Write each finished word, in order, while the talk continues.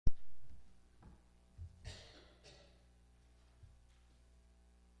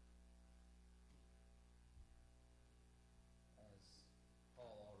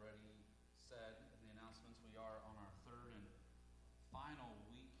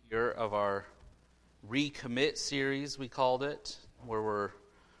Year of our Recommit series, we called it, where we're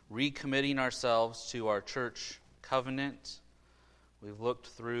recommitting ourselves to our church covenant. We've looked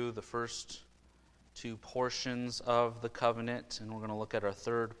through the first two portions of the covenant, and we're going to look at our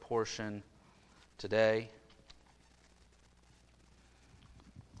third portion today.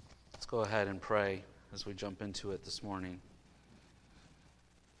 Let's go ahead and pray as we jump into it this morning.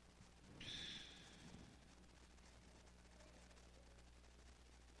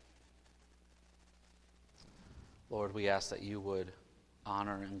 Lord, we ask that you would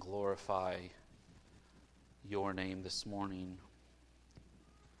honor and glorify your name this morning,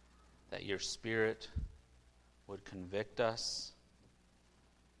 that your Spirit would convict us,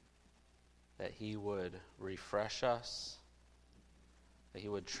 that he would refresh us, that he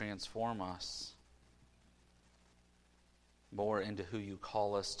would transform us more into who you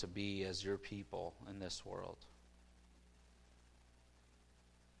call us to be as your people in this world.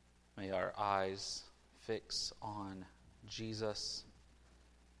 May our eyes fix on Jesus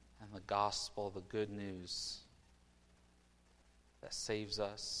and the gospel, the good news that saves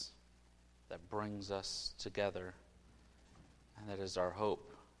us, that brings us together, and that is our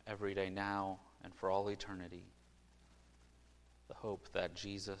hope every day now and for all eternity. The hope that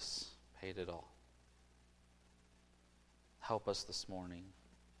Jesus paid it all. Help us this morning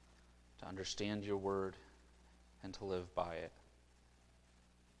to understand your word and to live by it.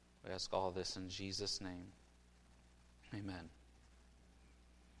 We ask all this in Jesus' name. Amen.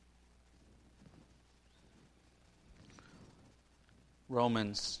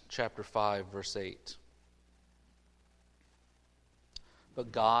 Romans chapter 5, verse 8.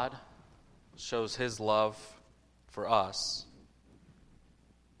 But God shows his love for us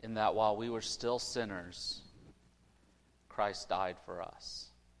in that while we were still sinners, Christ died for us.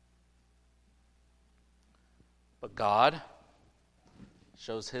 But God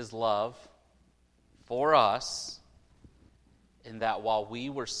shows his love for us in that while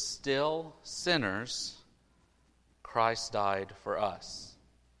we were still sinners, Christ died for us.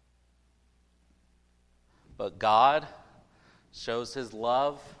 But God shows his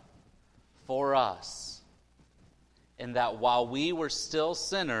love for us in that while we were still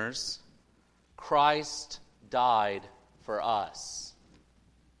sinners, Christ died for us.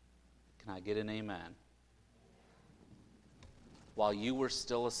 Can I get an amen? While you were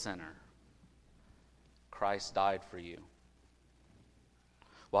still a sinner, Christ died for you.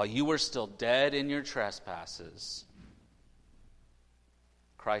 While you were still dead in your trespasses,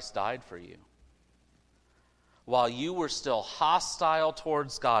 Christ died for you. While you were still hostile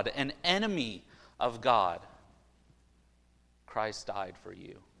towards God, an enemy of God, Christ died for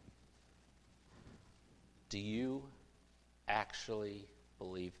you. Do you actually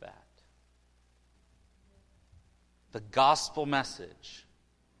believe that? The gospel message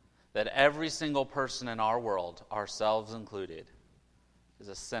that every single person in our world, ourselves included, is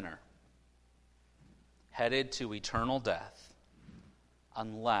a sinner headed to eternal death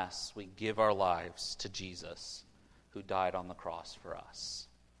unless we give our lives to Jesus who died on the cross for us.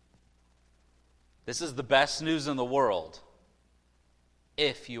 This is the best news in the world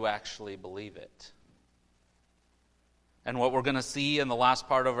if you actually believe it. And what we're going to see in the last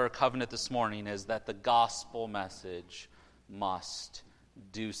part of our covenant this morning is that the gospel message must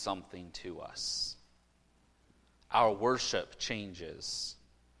do something to us. Our worship changes.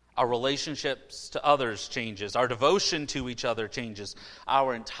 Our relationships to others changes. Our devotion to each other changes.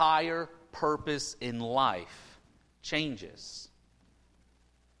 Our entire purpose in life changes.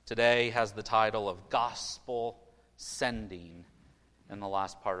 Today has the title of Gospel Sending in the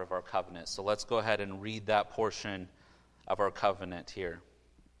last part of our covenant. So let's go ahead and read that portion of our covenant here.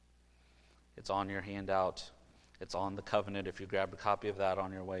 It's on your handout. It's on the covenant if you grabbed a copy of that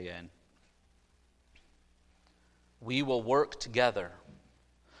on your way in. We will work together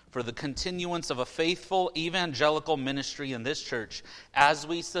for the continuance of a faithful evangelical ministry in this church as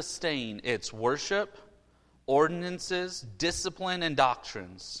we sustain its worship, ordinances, discipline, and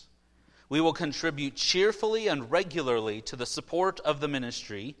doctrines. We will contribute cheerfully and regularly to the support of the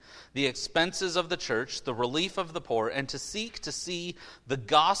ministry, the expenses of the church, the relief of the poor, and to seek to see the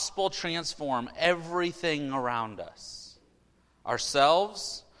gospel transform everything around us.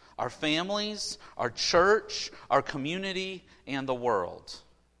 Ourselves, our families, our church, our community, and the world.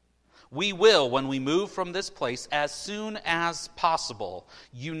 We will, when we move from this place, as soon as possible,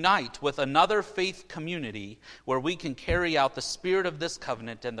 unite with another faith community where we can carry out the spirit of this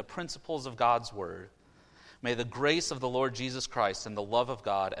covenant and the principles of God's word. May the grace of the Lord Jesus Christ and the love of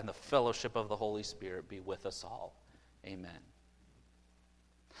God and the fellowship of the Holy Spirit be with us all. Amen.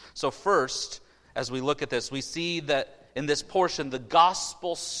 So first, as we look at this, we see that in this portion, the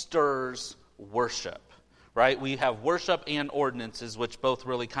gospel stirs worship. Right? We have worship and ordinances, which both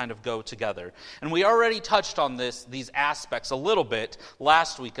really kind of go together. And we already touched on these aspects a little bit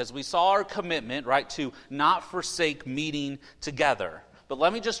last week as we saw our commitment, right, to not forsake meeting together. But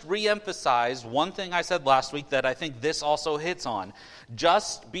let me just reemphasize one thing I said last week that I think this also hits on.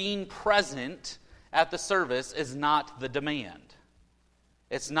 Just being present at the service is not the demand.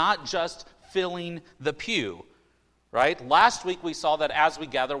 It's not just filling the pew. Right? Last week we saw that as we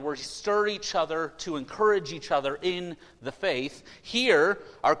gather, we stir each other to encourage each other in the faith. Here,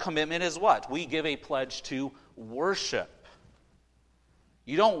 our commitment is what? We give a pledge to worship.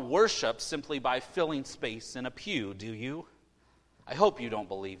 You don't worship simply by filling space in a pew, do you? I hope you don't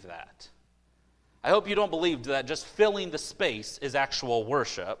believe that. I hope you don't believe that just filling the space is actual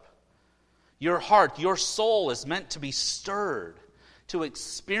worship. Your heart, your soul is meant to be stirred, to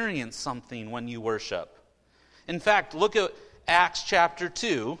experience something when you worship. In fact, look at Acts chapter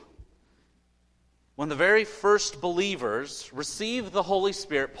 2. When the very first believers received the Holy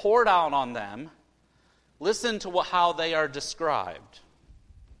Spirit poured out on them, listen to how they are described.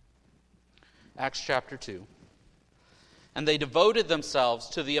 Acts chapter 2. And they devoted themselves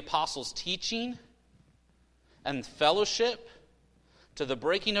to the apostles' teaching and fellowship, to the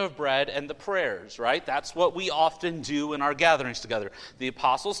breaking of bread and the prayers, right? That's what we often do in our gatherings together. The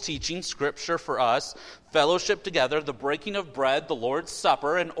apostles' teaching, scripture for us, fellowship together, the breaking of bread, the Lord's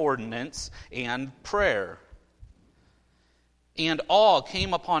Supper, and ordinance, and prayer. And awe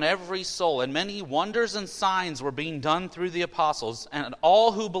came upon every soul, and many wonders and signs were being done through the apostles, and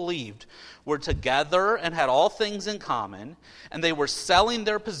all who believed were together and had all things in common, and they were selling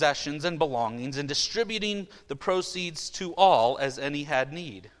their possessions and belongings and distributing the proceeds to all as any had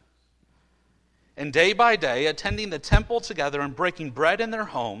need. And day by day, attending the temple together and breaking bread in their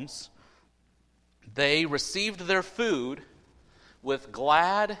homes, they received their food with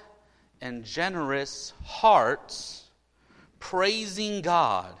glad and generous hearts, praising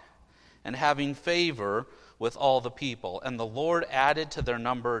God and having favor with all the people. And the Lord added to their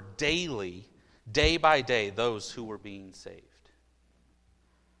number daily, day by day, those who were being saved.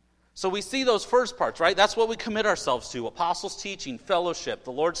 So we see those first parts, right? That's what we commit ourselves to. Apostles' teaching, fellowship,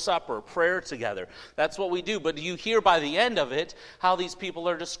 the Lord's Supper, prayer together. That's what we do. But you hear by the end of it how these people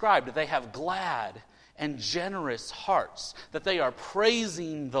are described. They have glad and generous hearts, that they are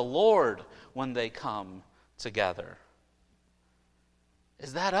praising the Lord when they come together.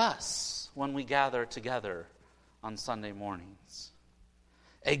 Is that us when we gather together on Sunday mornings?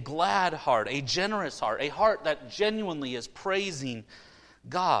 A glad heart, a generous heart, a heart that genuinely is praising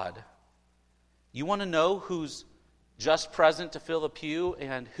God. You want to know who's just present to fill the pew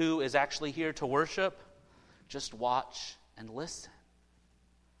and who is actually here to worship? Just watch and listen.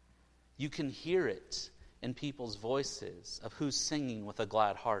 You can hear it in people's voices of who's singing with a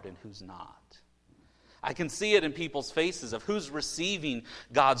glad heart and who's not. I can see it in people's faces of who's receiving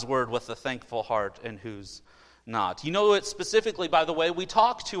God's word with a thankful heart and who's not. You know it specifically by the way we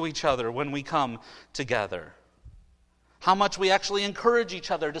talk to each other when we come together. How much we actually encourage each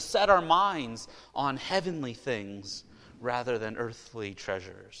other to set our minds on heavenly things rather than earthly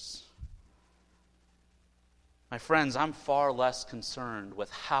treasures. My friends, I'm far less concerned with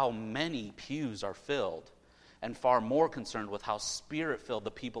how many pews are filled and far more concerned with how spirit-filled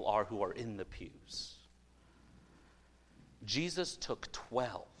the people are who are in the pews. Jesus took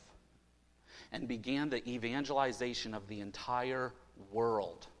 12 and began the evangelization of the entire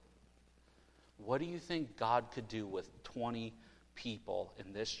world. What do you think God could do with 20 people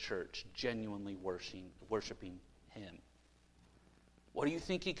in this church genuinely worshiping Him? What do you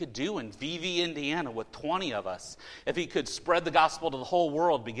think He could do in VV, Indiana with 20 of us if He could spread the gospel to the whole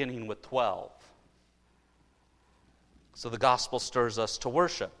world beginning with 12? So the gospel stirs us to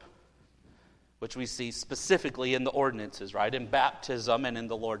worship, which we see specifically in the ordinances, right? In baptism and in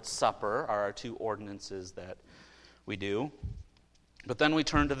the Lord's Supper are our two ordinances that we do. But then we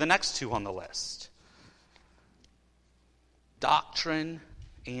turn to the next two on the list. Doctrine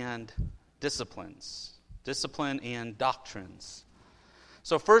and disciplines. Discipline and doctrines.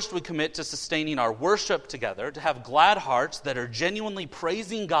 So first we commit to sustaining our worship together, to have glad hearts that are genuinely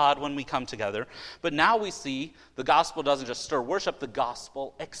praising God when we come together. But now we see the gospel doesn't just stir worship, the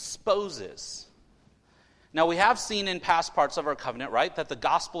gospel exposes. Now we have seen in past parts of our covenant, right, that the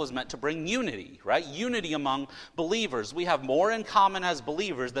gospel is meant to bring unity, right? Unity among believers. We have more in common as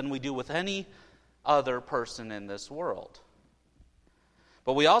believers than we do with any other person in this world.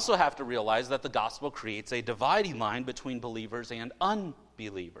 But we also have to realize that the gospel creates a dividing line between believers and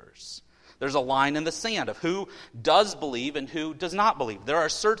unbelievers. There's a line in the sand of who does believe and who does not believe. There are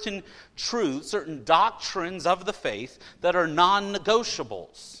certain truths, certain doctrines of the faith that are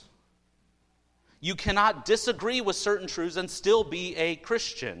non-negotiables. You cannot disagree with certain truths and still be a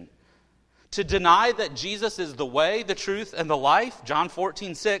Christian. To deny that Jesus is the way, the truth, and the life, John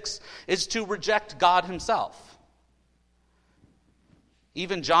 14:6, is to reject God himself.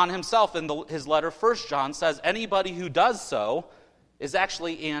 Even John himself in his letter 1 John says anybody who does so is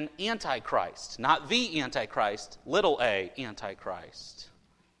actually an antichrist. Not the antichrist, little a antichrist.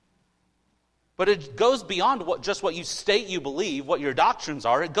 But it goes beyond just what you state you believe, what your doctrines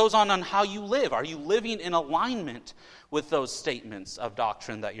are. It goes on how you live. Are you living in alignment with those statements of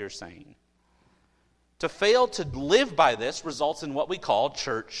doctrine that you're saying? To fail to live by this results in what we call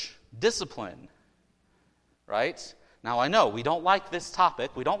church discipline. Right? Now I know we don't like this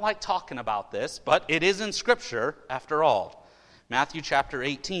topic. We don't like talking about this, but it is in Scripture after all. Matthew chapter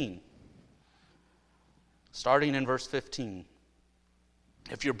 18, starting in verse 15.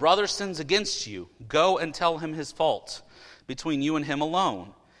 If your brother sins against you, go and tell him his fault between you and him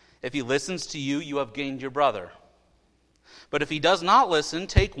alone. If he listens to you, you have gained your brother. But if he does not listen,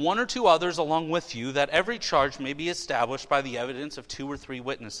 take one or two others along with you, that every charge may be established by the evidence of 2 or 3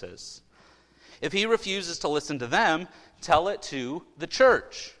 witnesses. If he refuses to listen to them, tell it to the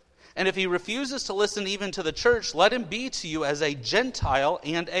church. And if he refuses to listen even to the church, let him be to you as a Gentile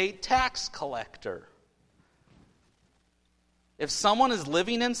and a tax collector. If someone is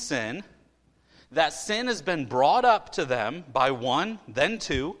living in sin, that sin has been brought up to them by 1, then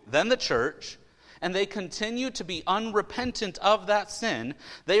 2, then the church, and they continue to be unrepentant of that sin,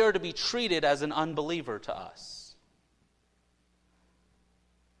 they are to be treated as an unbeliever to us.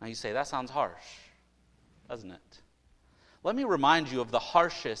 Now you say, that sounds harsh, doesn't it? Let me remind you of the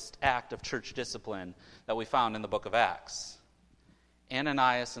harshest act of church discipline that we found in the book of Acts.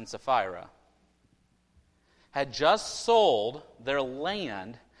 Ananias and Sapphira had just sold their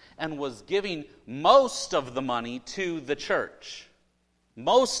land and was giving most of the money to the church.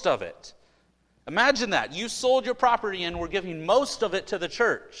 Most of it. Imagine that. You sold your property and were giving most of it to the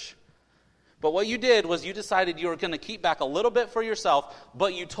church. But what you did was you decided you were going to keep back a little bit for yourself,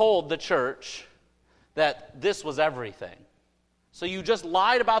 but you told the church that this was everything. So you just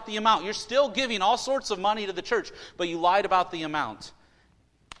lied about the amount. You're still giving all sorts of money to the church, but you lied about the amount.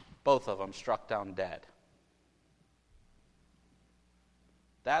 Both of them struck down dead.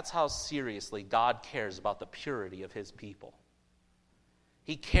 That's how seriously God cares about the purity of his people.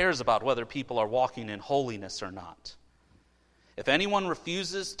 He cares about whether people are walking in holiness or not. If anyone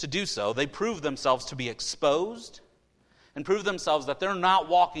refuses to do so, they prove themselves to be exposed and prove themselves that they're not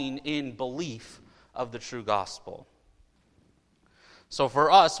walking in belief of the true gospel. So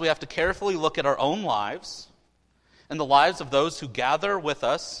for us, we have to carefully look at our own lives and the lives of those who gather with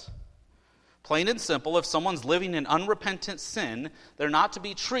us. Plain and simple, if someone's living in unrepentant sin, they're not to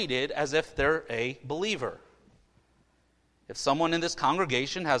be treated as if they're a believer. If someone in this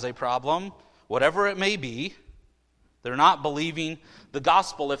congregation has a problem, whatever it may be, they're not believing the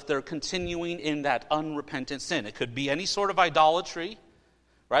gospel if they're continuing in that unrepentant sin. It could be any sort of idolatry,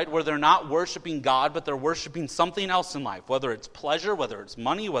 right, where they're not worshiping God, but they're worshiping something else in life, whether it's pleasure, whether it's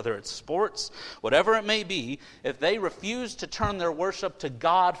money, whether it's sports, whatever it may be. If they refuse to turn their worship to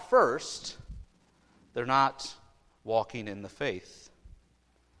God first, they're not walking in the faith.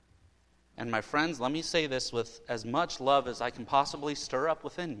 And my friends, let me say this with as much love as I can possibly stir up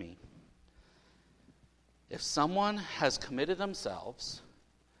within me. If someone has committed themselves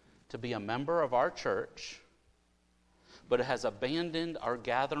to be a member of our church, but has abandoned our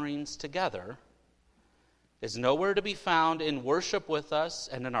gatherings together, is nowhere to be found in worship with us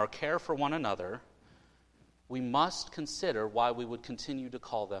and in our care for one another, we must consider why we would continue to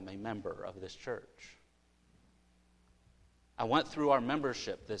call them a member of this church. I went through our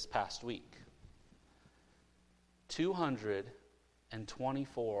membership this past week.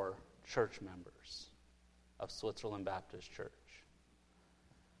 224 church members of Switzerland Baptist Church.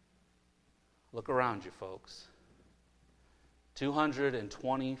 Look around you, folks.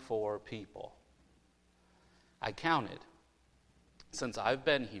 224 people. I counted, since I've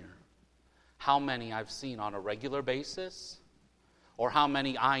been here, how many I've seen on a regular basis, or how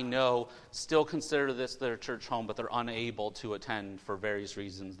many I know still consider this their church home, but they're unable to attend for various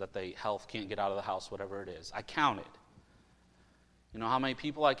reasons that health can't get out of the house, whatever it is. I counted. You know how many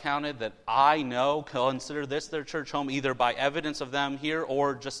people I counted that I know consider this their church home, either by evidence of them here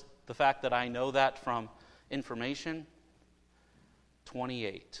or just the fact that I know that from information?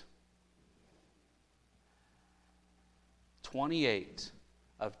 28. 28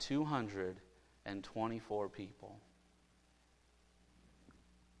 of 224 people.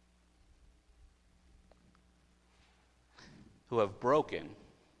 who have broken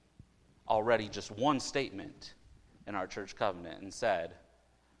already just one statement in our church covenant and said,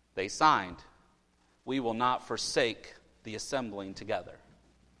 they signed, we will not forsake the assembling together.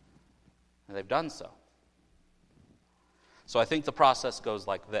 And they've done so. So I think the process goes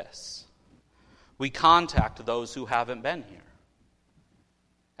like this. We contact those who haven't been here.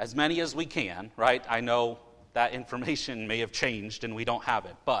 As many as we can, right? I know that information may have changed and we don't have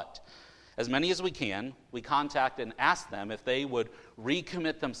it, but as many as we can, we contact and ask them if they would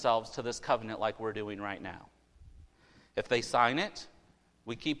recommit themselves to this covenant like we're doing right now. If they sign it,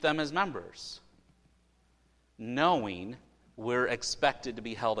 we keep them as members, knowing we're expected to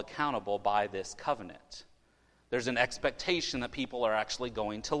be held accountable by this covenant. There's an expectation that people are actually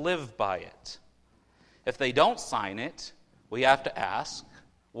going to live by it. If they don't sign it, we have to ask,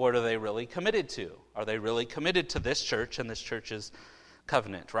 what are they really committed to? Are they really committed to this church and this church's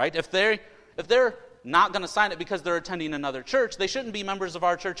covenant, right? If they're not going to sign it because they're attending another church, they shouldn't be members of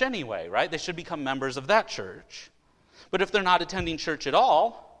our church anyway, right? They should become members of that church. But if they're not attending church at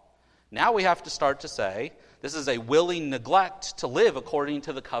all, now we have to start to say, this is a willing neglect to live according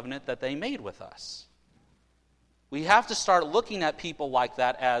to the covenant that they made with us. We have to start looking at people like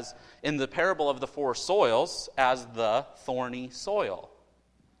that as, in the parable of the four soils, as the thorny soil,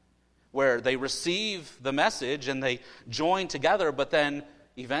 where they receive the message and they join together, but then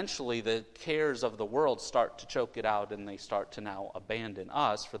eventually the cares of the world start to choke it out and they start to now abandon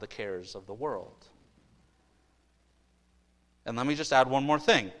us for the cares of the world. And let me just add one more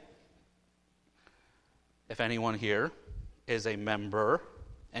thing. If anyone here is a member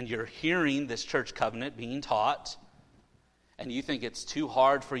and you're hearing this church covenant being taught and you think it's too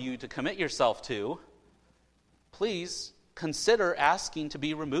hard for you to commit yourself to, please consider asking to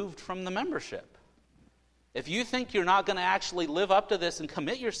be removed from the membership. If you think you're not going to actually live up to this and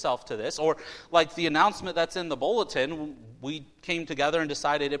commit yourself to this, or like the announcement that's in the bulletin, we came together and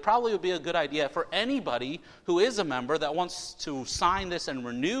decided it probably would be a good idea for anybody who is a member that wants to sign this and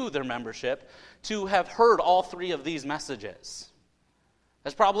renew their membership to have heard all three of these messages.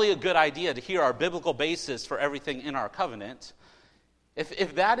 That's probably a good idea to hear our biblical basis for everything in our covenant.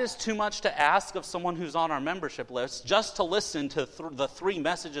 If that is too much to ask of someone who's on our membership list, just to listen to the three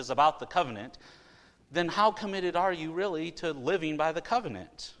messages about the covenant, then how committed are you really to living by the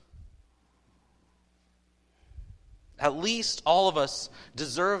covenant? At least all of us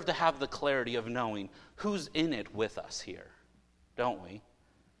deserve to have the clarity of knowing who's in it with us here, don't we?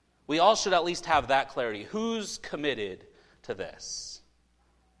 We all should at least have that clarity. Who's committed to this?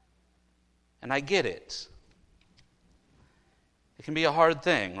 And I get it. It can be a hard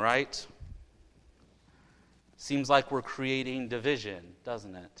thing, right? Seems like we're creating division,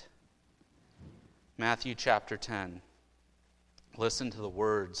 doesn't it? Matthew chapter 10. Listen to the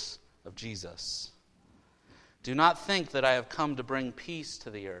words of Jesus. Do not think that I have come to bring peace to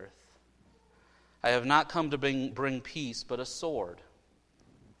the earth. I have not come to bring peace, but a sword.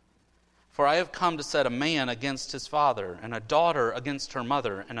 For I have come to set a man against his father, and a daughter against her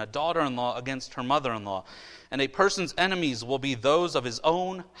mother, and a daughter-in-law against her mother-in-law. And a person's enemies will be those of his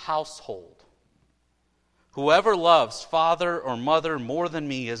own household. Whoever loves father or mother more than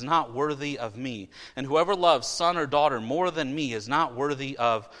me is not worthy of me. And whoever loves son or daughter more than me is not worthy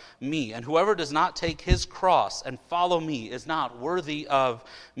of me. And whoever does not take his cross and follow me is not worthy of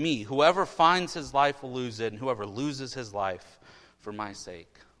me. Whoever finds his life will lose it, and whoever loses his life for my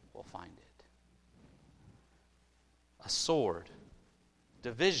sake will find it. A sword,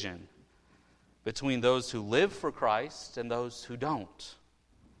 division between those who live for Christ and those who don't.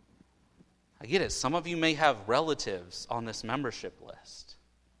 I get it. Some of you may have relatives on this membership list.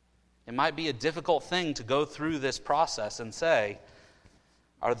 It might be a difficult thing to go through this process and say,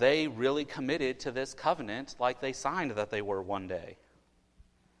 are they really committed to this covenant like they signed that they were one day?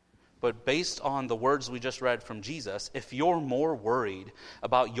 But based on the words we just read from Jesus, if you're more worried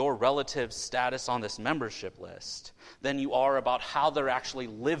about your relative's status on this membership list than you are about how they're actually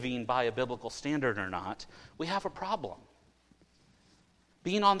living by a biblical standard or not, we have a problem.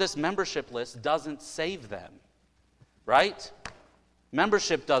 Being on this membership list doesn't save them, right?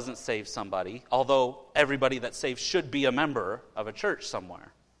 Membership doesn't save somebody, although everybody that's saved should be a member of a church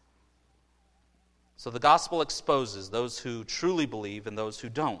somewhere. So the gospel exposes those who truly believe and those who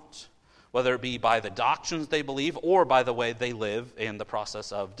don't, whether it be by the doctrines they believe or by the way they live in the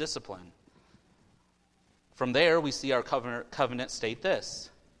process of discipline. From there, we see our covenant state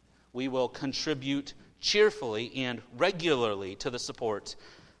this: we will contribute cheerfully and regularly to the support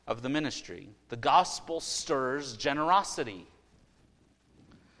of the ministry. The gospel stirs generosity.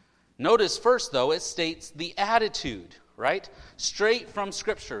 Notice first, though, it states the attitude, right? Straight from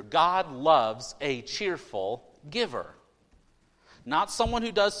Scripture, God loves a cheerful giver. not someone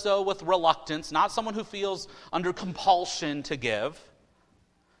who does so with reluctance, not someone who feels under compulsion to give.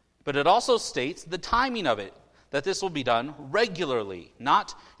 But it also states the timing of it, that this will be done regularly.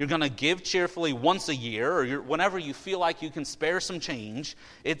 Not you're going to give cheerfully once a year or whenever you feel like you can spare some change.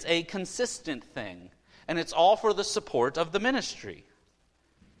 It's a consistent thing. And it's all for the support of the ministry.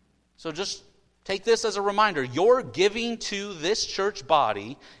 So just take this as a reminder. Your giving to this church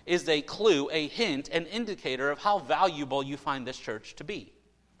body is a clue, a hint, an indicator of how valuable you find this church to be.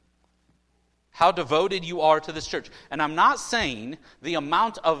 How devoted you are to this church. And I'm not saying the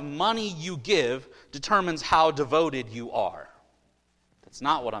amount of money you give determines how devoted you are. That's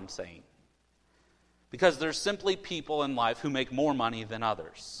not what I'm saying. Because there's simply people in life who make more money than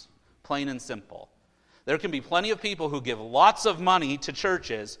others. Plain and simple. There can be plenty of people who give lots of money to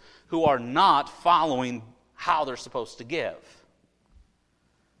churches who are not following how they're supposed to give.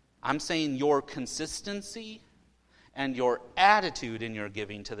 I'm saying your consistency and your attitude in your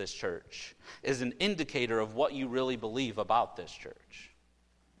giving to this church is an indicator of what you really believe about this church.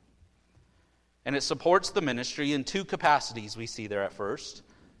 And it supports the ministry in two capacities we see there at first.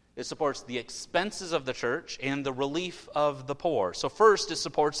 It supports the expenses of the church and the relief of the poor. So first, it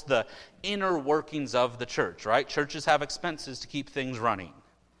supports the inner workings of the church, right? Churches have expenses to keep things running.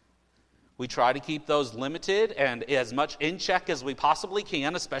 We try to keep those limited and as much in check as we possibly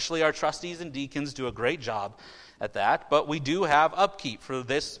can, especially our trustees and deacons do a great job at that. But we do have upkeep for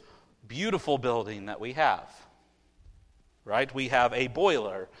this beautiful building that we have, right? We have a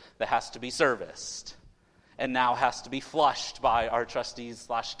boiler that has to be serviced and now has to be flushed by our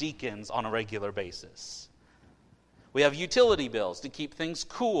trustees/deacons on a regular basis. We have utility bills to keep things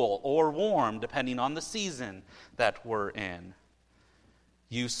cool or warm depending on the season that we're in.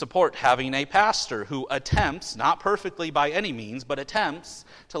 You support having a pastor who attempts, not perfectly by any means, but attempts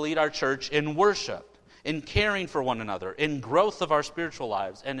to lead our church in worship, in caring for one another, in growth of our spiritual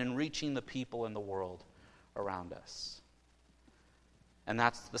lives, and in reaching the people in the world around us. And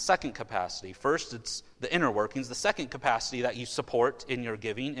that's the second capacity. First, it's the inner workings. The second capacity that you support in your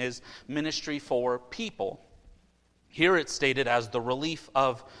giving is ministry for people. Here it's stated as the relief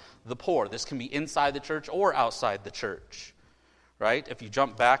of the poor. This can be inside the church or outside the church, right? If you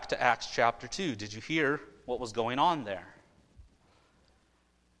jump back to Acts chapter 2, did you hear what was going on there?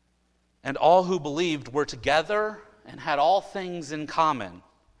 And all who believed were together and had all things in common.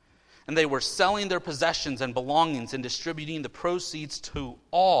 And they were selling their possessions and belongings and distributing the proceeds to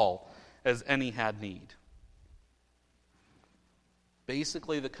all as any had need.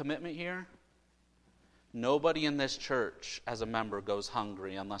 Basically, the commitment here, nobody in this church as a member goes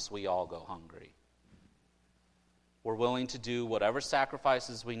hungry unless we all go hungry. We're willing to do whatever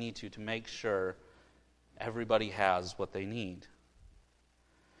sacrifices we need to make sure everybody has what they need.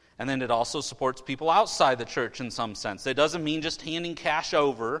 And then it also supports people outside the church in some sense. It doesn't mean just handing cash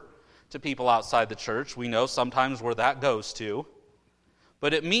over to people outside the church. We know sometimes where that goes to.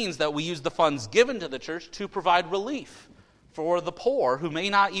 But it means that we use the funds given to the church to provide relief for the poor who may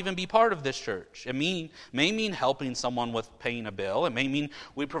not even be part of this church. It may mean helping someone with paying a bill. It may mean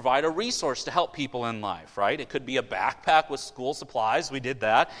we provide a resource to help people in life, right? It could be a backpack with school supplies. We did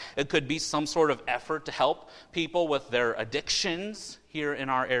that. It could be some sort of effort to help people with their addictions here in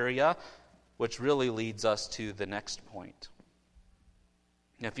our area, which really leads us to the next point.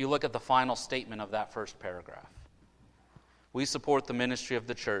 If you look at the final statement of that first paragraph, we support the ministry of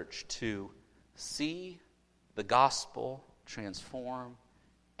the church to see the gospel transform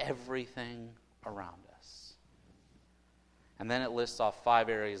everything around us. And then it lists off 5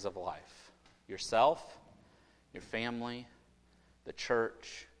 areas of life: yourself, your family, the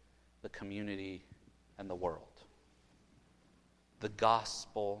church, the community, and the world. The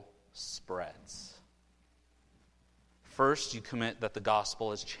gospel spreads. First, you commit that the gospel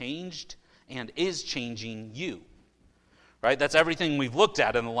has changed and is changing you. Right? That's everything we've looked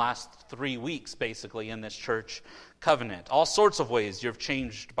at in the last 3 weeks, basically, in this church covenant. All sorts of ways you're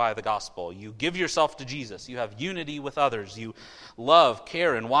changed by the gospel. You give yourself to Jesus. You have unity with others. You love,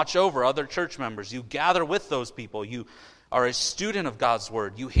 care, and watch over other church members. You gather with those people. You are a student of God's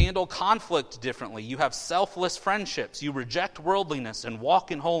word. You handle conflict differently. You have selfless friendships. You reject worldliness and walk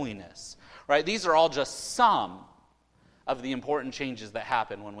in holiness. Right? These are all just some of the important changes that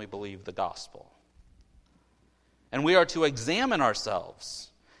happen when we believe the gospel. And we are to examine ourselves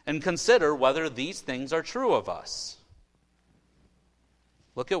and consider whether these things are true of us.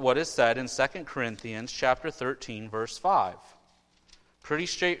 Look at what is said in 2 Corinthians chapter 13, verse 5. Pretty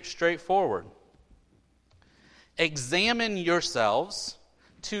straightforward. Examine yourselves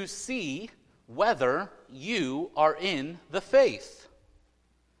to see whether you are in the faith.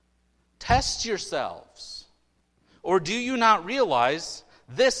 Test yourselves. Or do you not realize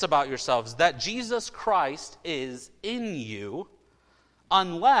this about yourselves, that Jesus Christ is in you,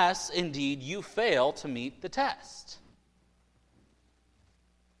 unless indeed you fail to meet the test?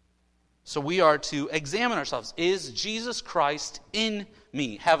 So we are to examine ourselves. Is Jesus Christ in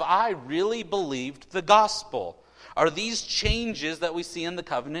me? Have I really believed the gospel? Are these changes that we see in the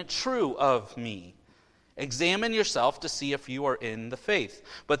covenant true of me? Examine yourself to see if you are in the faith.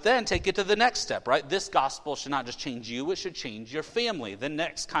 But then take it to the next step, right? This gospel should not just change you, it should change your family, the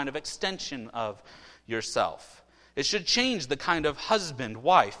next kind of extension of yourself. It should change the kind of husband,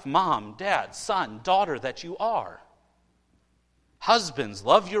 wife, mom, dad, son, daughter that you are. Husbands,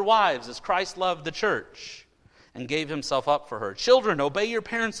 love your wives as Christ loved the church and gave himself up for her. Children, obey your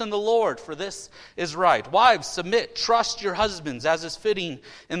parents in the Lord, for this is right. Wives, submit, trust your husbands as is fitting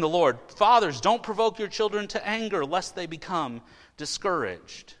in the Lord. Fathers, don't provoke your children to anger, lest they become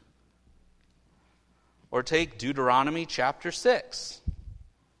discouraged. Or take Deuteronomy chapter 6,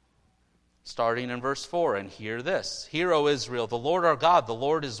 starting in verse 4, and hear this. Hear, O Israel, the Lord our God, the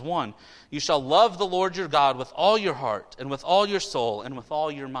Lord is one. You shall love the Lord your God with all your heart, and with all your soul, and with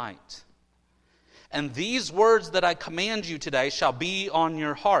all your might. And these words that I command you today shall be on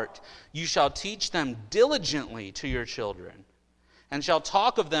your heart. You shall teach them diligently to your children, and shall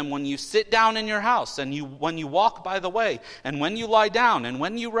talk of them when you sit down in your house, and when you walk by the way, and when you lie down, and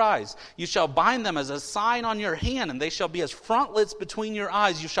when you rise. You shall bind them as a sign on your hand, and they shall be as frontlets between your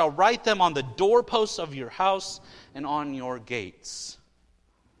eyes. You shall write them on the doorposts of your house and on your gates.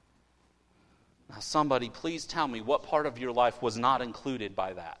 Now somebody, please tell me what part of your life was not included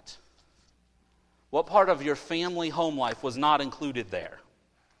by that? What part of your family home life was not included there?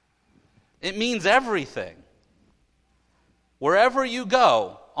 It means everything. Wherever you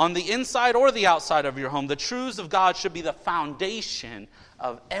go, on the inside or the outside of your home, the truths of God should be the foundation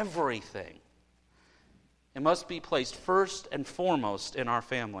of everything. It must be placed first and foremost in our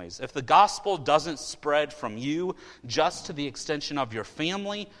families. If the gospel doesn't spread from you just to the extension of your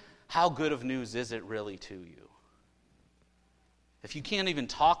family, how good of news is it really to you? If you can't even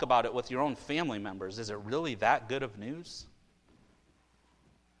talk about it with your own family members, is it really that good of news?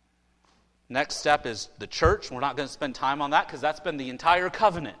 Next step is the church. We're not going to spend time on that because that's been the entire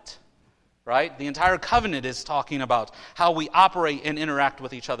covenant, right? The entire covenant is talking about how we operate and interact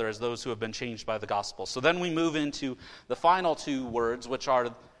with each other as those who have been changed by the gospel. So then we move into the final two words, which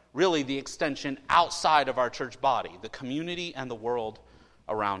are really the extension outside of our church body, the community and the world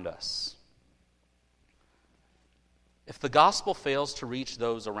around us. If the gospel fails to reach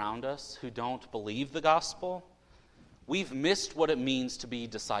those around us who don't believe the gospel, we've missed what it means to be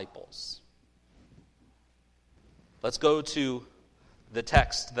disciples. Let's go to the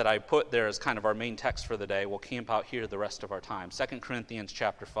text that I put there as kind of our main text for the day. We'll camp out here the rest of our time. 2 Corinthians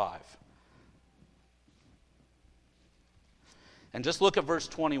chapter 5. And just look at verse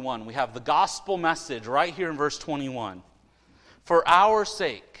 21. We have the gospel message right here in verse 21. For our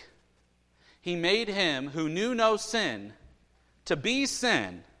sake, he made him who knew no sin to be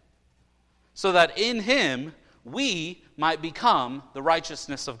sin, so that in him we might become the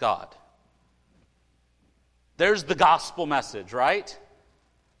righteousness of God. There's the gospel message, right?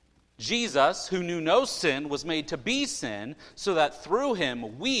 Jesus, who knew no sin, was made to be sin, so that through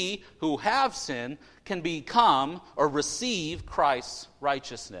him we who have sin can become or receive Christ's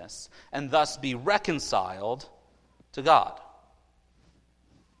righteousness, and thus be reconciled to God.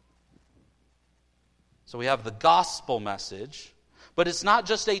 So we have the gospel message, but it's not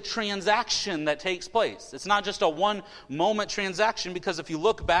just a transaction that takes place. It's not just a one-moment transaction, because if you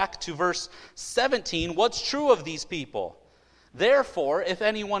look back to verse 17, what's true of these people? Therefore, if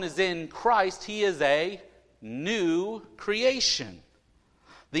anyone is in Christ, he is a new creation.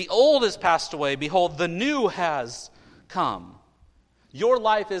 The old has passed away. Behold, the new has come. Your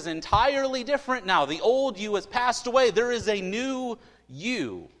life is entirely different now. The old you has passed away. There is a new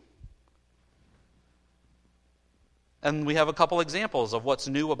you. And we have a couple examples of what's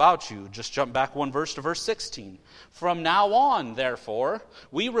new about you. Just jump back one verse to verse 16. From now on, therefore,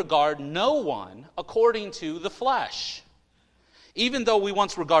 we regard no one according to the flesh. Even though we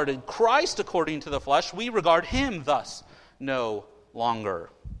once regarded Christ according to the flesh, we regard him thus no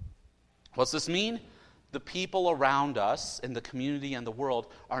longer. What's this mean? The people around us in the community and the world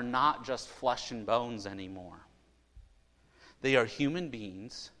are not just flesh and bones anymore. They are human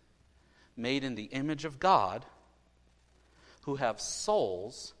beings made in the image of God, who have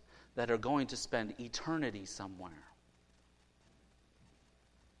souls that are going to spend eternity somewhere.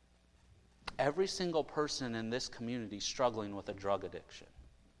 Every single person in this community struggling with a drug addiction.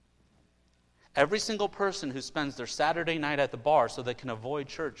 Every single person who spends their Saturday night at the bar so they can avoid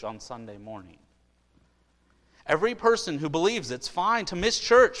church on Sunday morning. Every person who believes it's fine to miss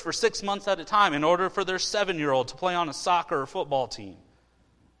church for 6 months at a time in order for their 7-year-old to play on a soccer or football team.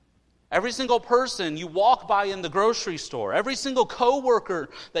 Every single person you walk by in the grocery store, every single coworker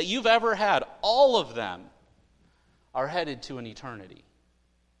that you've ever had, all of them are headed to an eternity.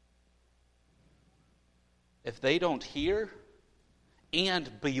 If they don't hear and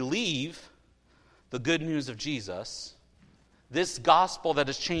believe the good news of Jesus, this gospel that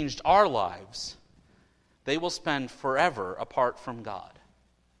has changed our lives, they will spend forever apart from God.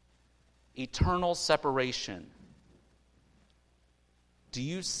 Eternal separation. Do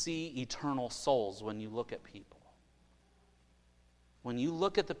you see eternal souls when you look at people? When you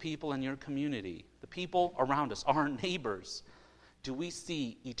look at the people in your community, the people around us, our neighbors, do we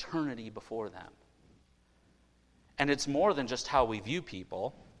see eternity before them? And it's more than just how we view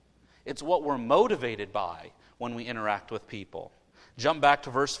people. It's what we're motivated by when we interact with people. Jump back to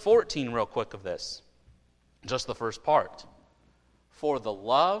verse 14 real quick of this. Just the first part. For the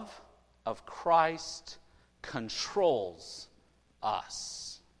love of Christ controls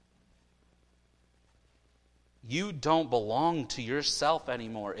us. You don't belong to yourself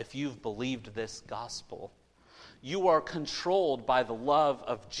anymore if you've believed this gospel. You are controlled by the love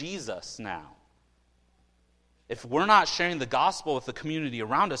of Jesus now. If we're not sharing the gospel with the community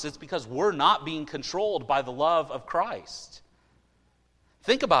around us, it's because we're not being controlled by the love of Christ.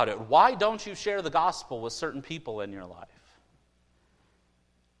 Think about it. Why don't you share the gospel with certain people in your life?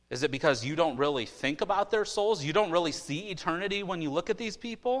 Is it because you don't really think about their souls? You don't really see eternity when you look at these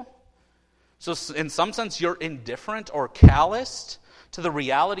people? So in some sense, you're indifferent or calloused to the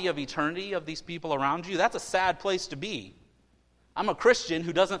reality of eternity of these people around you? That's a sad place to be. I'm a Christian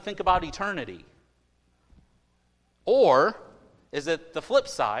who doesn't think about eternity. Or is it the flip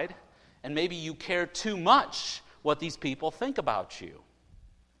side, and maybe you care too much what these people think about you?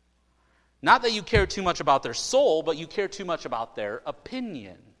 Not that you care too much about their soul, but you care too much about their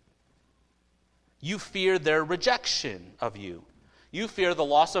opinion. You fear their rejection of you. You fear the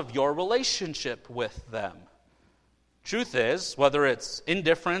loss of your relationship with them. Truth is, whether it's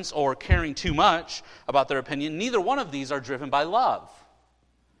indifference or caring too much about their opinion, neither one of these are driven by love.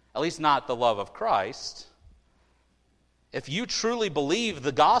 At least not the love of Christ. If you truly believe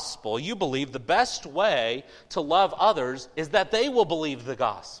the gospel, you believe the best way to love others is that they will believe the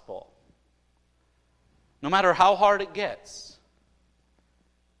gospel. No matter how hard it gets.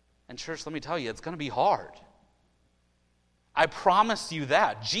 And church, let me tell you, it's going to be hard. I promise you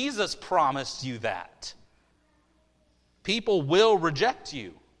that. Jesus promised you that. People will reject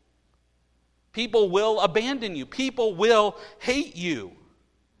you. People will abandon you. People will hate you.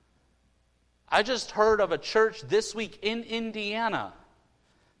 I just heard of a church this week in Indiana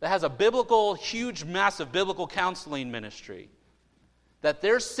that has a huge, massive biblical counseling ministry. That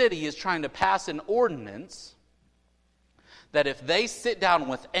their city is trying to pass an ordinance that if they sit down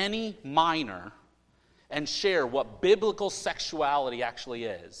with any minor and share what biblical sexuality actually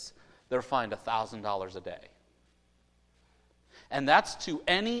is, they're fined $1,000 a day. And that's to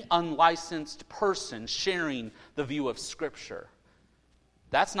any unlicensed person sharing the view of Scripture.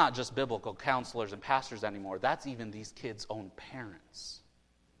 That's not just biblical counselors and pastors anymore. That's even these kids' own parents.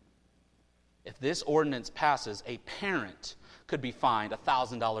 If this ordinance passes, a parent could be fined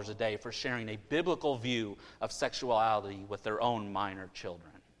 $1,000 a day for sharing a biblical view of sexuality with their own minor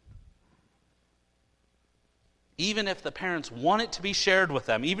children. Even if the parents want it to be shared with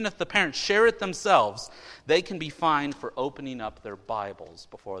them, even if the parents share it themselves, they can be fined for opening up their Bibles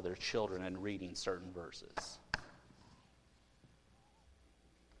before their children and reading certain verses.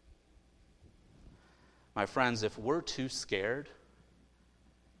 My friends, if we're too scared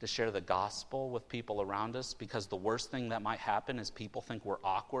to share the gospel with people around us because the worst thing that might happen is people think we're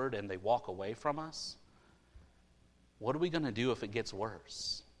awkward and they walk away from us, what are we going to do if it gets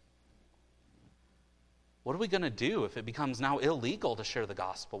worse? What are we going to do if it becomes now illegal to share the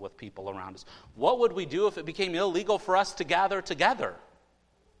gospel with people around us? What would we do if it became illegal for us to gather together?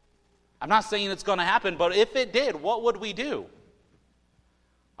 I'm not saying it's going to happen, but if it did, what would we do?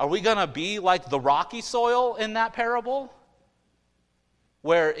 Are we going to be like the rocky soil in that parable?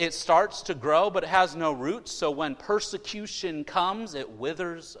 Where it starts to grow but it has no roots, so when persecution comes, it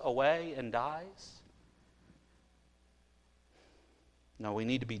withers away and dies? No, we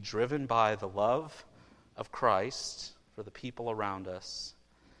need to be driven by the love of Christ for the people around us,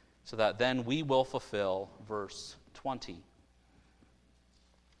 so that then we will fulfill verse 20.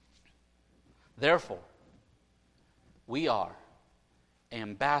 Therefore, we are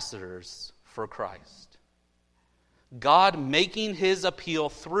ambassadors for Christ. God making his appeal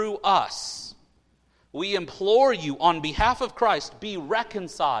through us. We implore you on behalf of Christ, be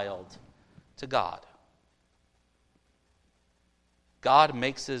reconciled to God. God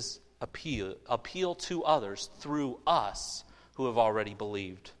makes his appeal to others through us who have already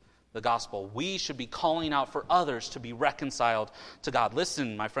believed the gospel. We should be calling out for others to be reconciled to God.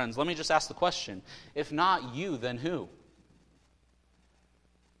 Listen, my friends, let me just ask the question. If not you, then who?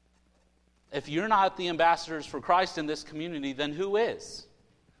 If you're not the ambassadors for Christ in this community, then who is?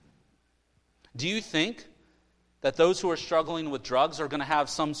 Do you think that those who are struggling with drugs are going to have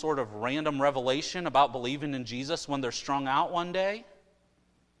some sort of random revelation about believing in Jesus when they're strung out one day?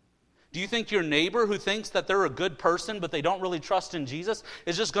 Do you think your neighbor who thinks that they're a good person but they don't really trust in Jesus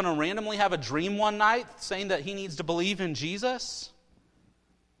is just going to randomly have a dream one night saying that he needs to believe in Jesus?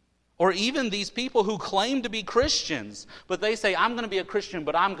 Or even these people who claim to be Christians, but they say, I'm going to be a Christian,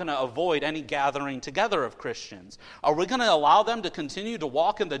 but I'm going to avoid any gathering together of Christians. Are we going to allow them to continue to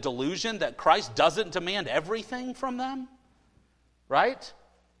walk in the delusion that Christ doesn't demand everything from them? Right?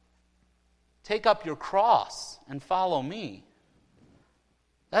 Take up your cross and follow me.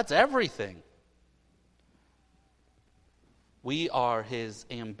 That's everything. We are his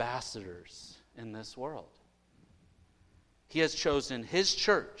ambassadors in this world. He has chosen his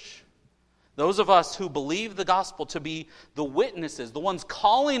church, those of us who believe the gospel, to be the witnesses, the ones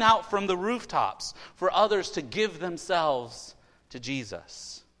calling out from the rooftops for others to give themselves to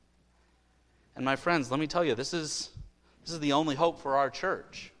Jesus. And my friends, let me tell you, this is the only hope for our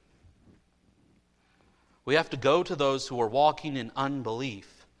church. We have to go to those who are walking in unbelief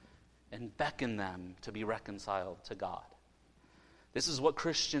and beckon them to be reconciled to God. This is what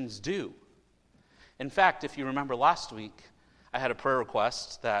Christians do. In fact, if you remember last week, I had a prayer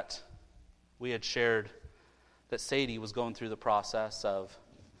request that we had shared that Sadie was going through the process of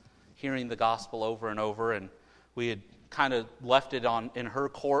hearing the gospel over and over, and we had kind of left it in her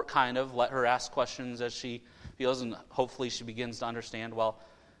court, kind of, let her ask questions as she feels, and hopefully she begins to understand. Well,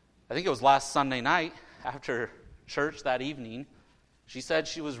 I think it was last Sunday night after church that evening, she said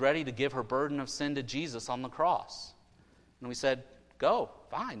she was ready to give her burden of sin to Jesus on the cross. And we said, go,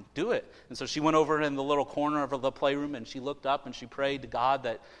 fine, do it. And so she went over in the little corner of the playroom and she looked up and she prayed to God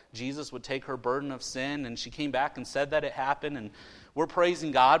that Jesus would take her burden of sin. And she came back and said that it happened. And we're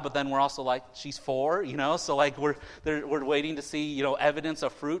praising God, but then we're also like, she's 4, so like we're waiting to see, evidence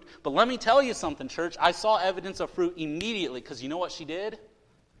of fruit. But let me tell you something, church. I saw evidence of fruit immediately, because you know what she did?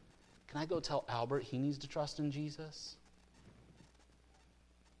 Can I go tell Albert he needs to trust in Jesus?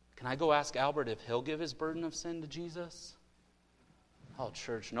 Can I go ask Albert if he'll give his burden of sin to Jesus? Oh,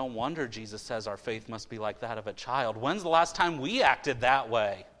 church, no wonder Jesus says our faith must be like that of a child. When's the last time we acted that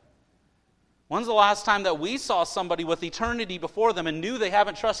way? When's the last time that we saw somebody with eternity before them and knew they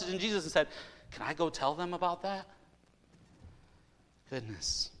haven't trusted in Jesus and said, can I go tell them about that?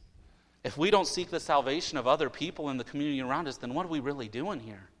 Goodness. If we don't seek the salvation of other people in the community around us, then what are we really doing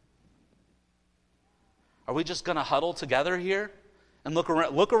here? Are we just going to huddle together here and look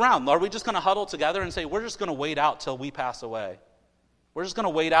around? Are we just going to huddle together and say, we're just going to wait out till we pass away? We're just going to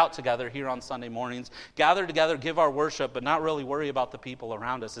wait out together here on Sunday mornings, gather together, give our worship, but not really worry about the people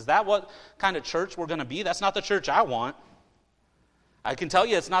around us. Is that what kind of church we're going to be? That's not the church I want. I can tell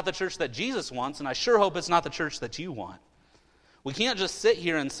you it's not the church that Jesus wants, and I sure hope it's not the church that you want. We can't just sit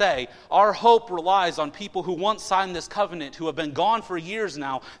here and say, our hope relies on people who once signed this covenant, who have been gone for years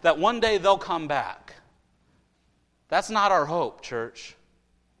now, that one day they'll come back. That's not our hope, church.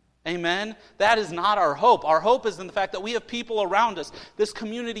 Amen? That is not our hope. Our hope is in the fact that we have people around us, this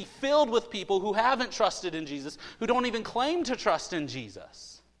community filled with people who haven't trusted in Jesus, who don't even claim to trust in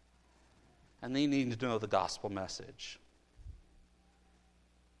Jesus. And they need to know the gospel message.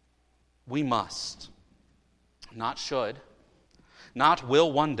 We must, not should, not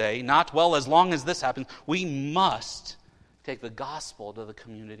will one day, not well as long as this happens, we must take the gospel to the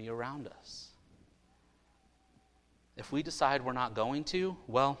community around us. If we decide we're not going to,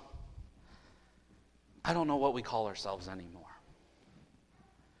 well, I don't know what we call ourselves anymore.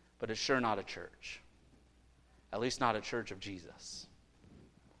 But it's sure not a church. At least not a church of Jesus.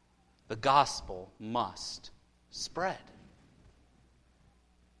 The gospel must spread.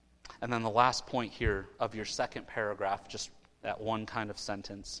 And then the last point here of your second paragraph, just that one kind of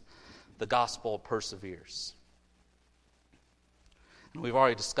sentence, the gospel perseveres. And we've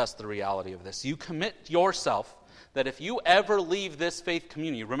already discussed the reality of this. You commit yourself that if you ever leave this faith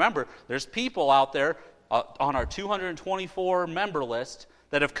community, remember, there's people out there on our 224 member list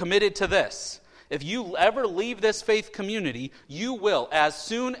that have committed to this. If you ever leave this faith community, you will, as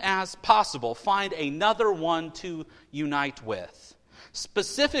soon as possible, find another one to unite with.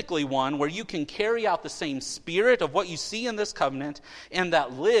 Specifically one where you can carry out the same spirit of what you see in this covenant and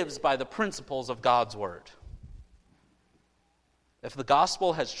that lives by the principles of God's word. If the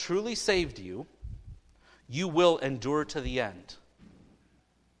gospel has truly saved you, you will endure to the end.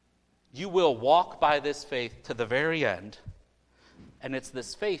 you will walk by this faith to the very end. And it's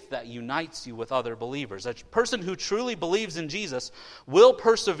this faith that unites you with other believers. A person who truly believes in Jesus will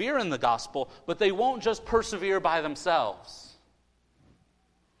persevere in the gospel, but they won't just persevere by themselves.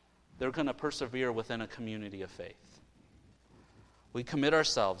 They're going to persevere within a community of faith. We commit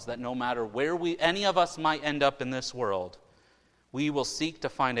ourselves that no matter where any of us might end up in this world, we will seek to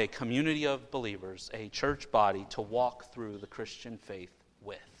find a community of believers, a church body, to walk through the Christian faith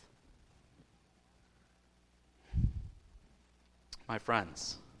with. My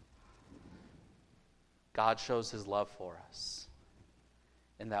friends, God shows his love for us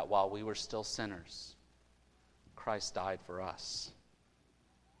in that while we were still sinners, Christ died for us.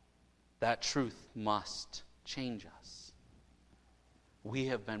 That truth must change us. We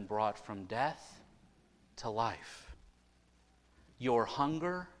have been brought from death to life. Your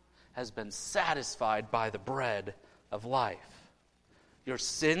hunger has been satisfied by the bread of life. Your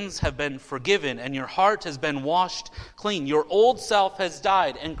sins have been forgiven and your heart has been washed clean. Your old self has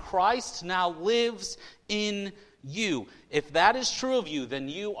died and Christ now lives in you. If that is true of you, then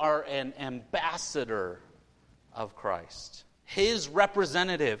you are an ambassador of Christ, his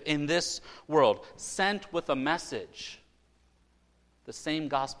representative in this world, sent with a message, the same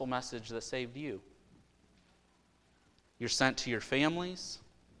gospel message that saved you. You're sent to your families,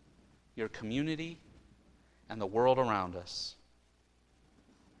 your community, and the world around us.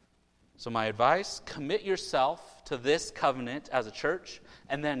 So my advice, commit yourself to this covenant as a church,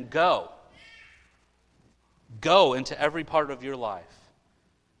 and then go. Go into every part of your life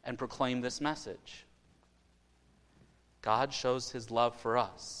and proclaim this message. God shows his love for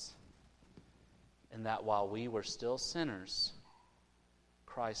us in that while we were still sinners,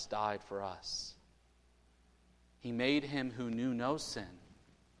 Christ died for us. He made him who knew no sin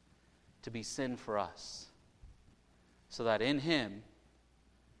to be sin for us, so that in him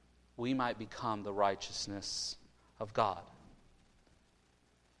we might become the righteousness of God.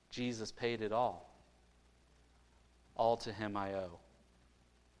 Jesus paid it all. All to him I owe.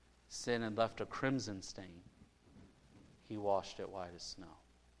 Sin had left a crimson stain. He washed it white as snow.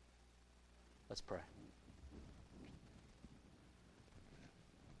 Let's pray.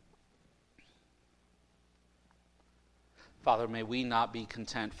 Father, may we not be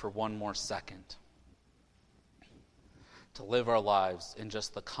content for one more second to live our lives in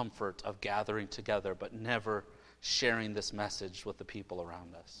just the comfort of gathering together, but never sharing this message with the people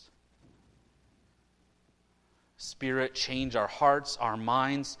around us. Spirit, change our hearts, our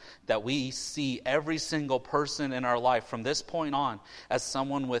minds, that we see every single person in our life from this point on as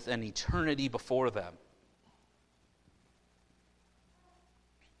someone with an eternity before them.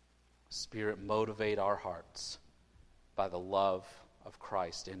 Spirit, motivate our hearts by the love of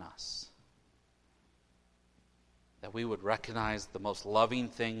Christ in us. That we would recognize the most loving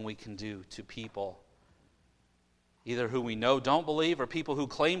thing we can do to people, either who we know don't believe or people who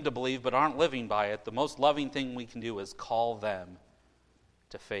claim to believe but aren't living by it. The most loving thing we can do is call them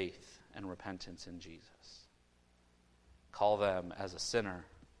to faith and repentance in Jesus. Call them as a sinner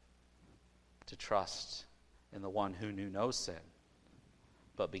to trust in the one who knew no sin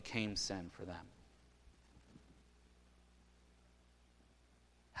but became sin for them.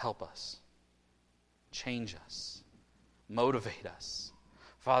 Help us. Change us. Motivate us.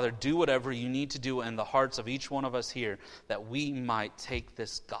 Father, do whatever you need to do in the hearts of each one of us here that we might take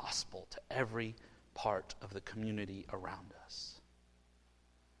this gospel to every part of the community around us.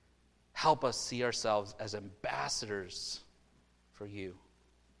 Help us see ourselves as ambassadors for you.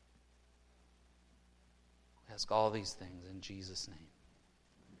 We ask all these things in Jesus'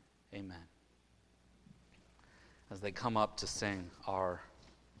 name. Amen. As they come up to sing our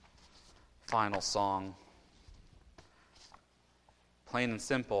final song, plain and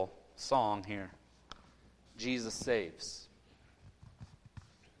simple song here. Jesus saves.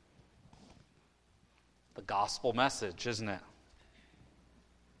 The gospel message, isn't it?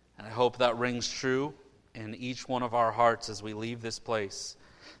 And I hope that rings true in each one of our hearts as we leave this place.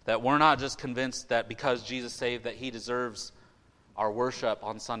 That we're not just convinced that because Jesus saved that he deserves our worship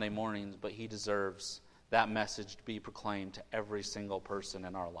on Sunday mornings, but he deserves that message to be proclaimed to every single person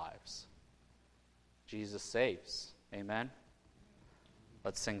in our lives. Jesus saves. Amen.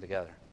 Let's sing together.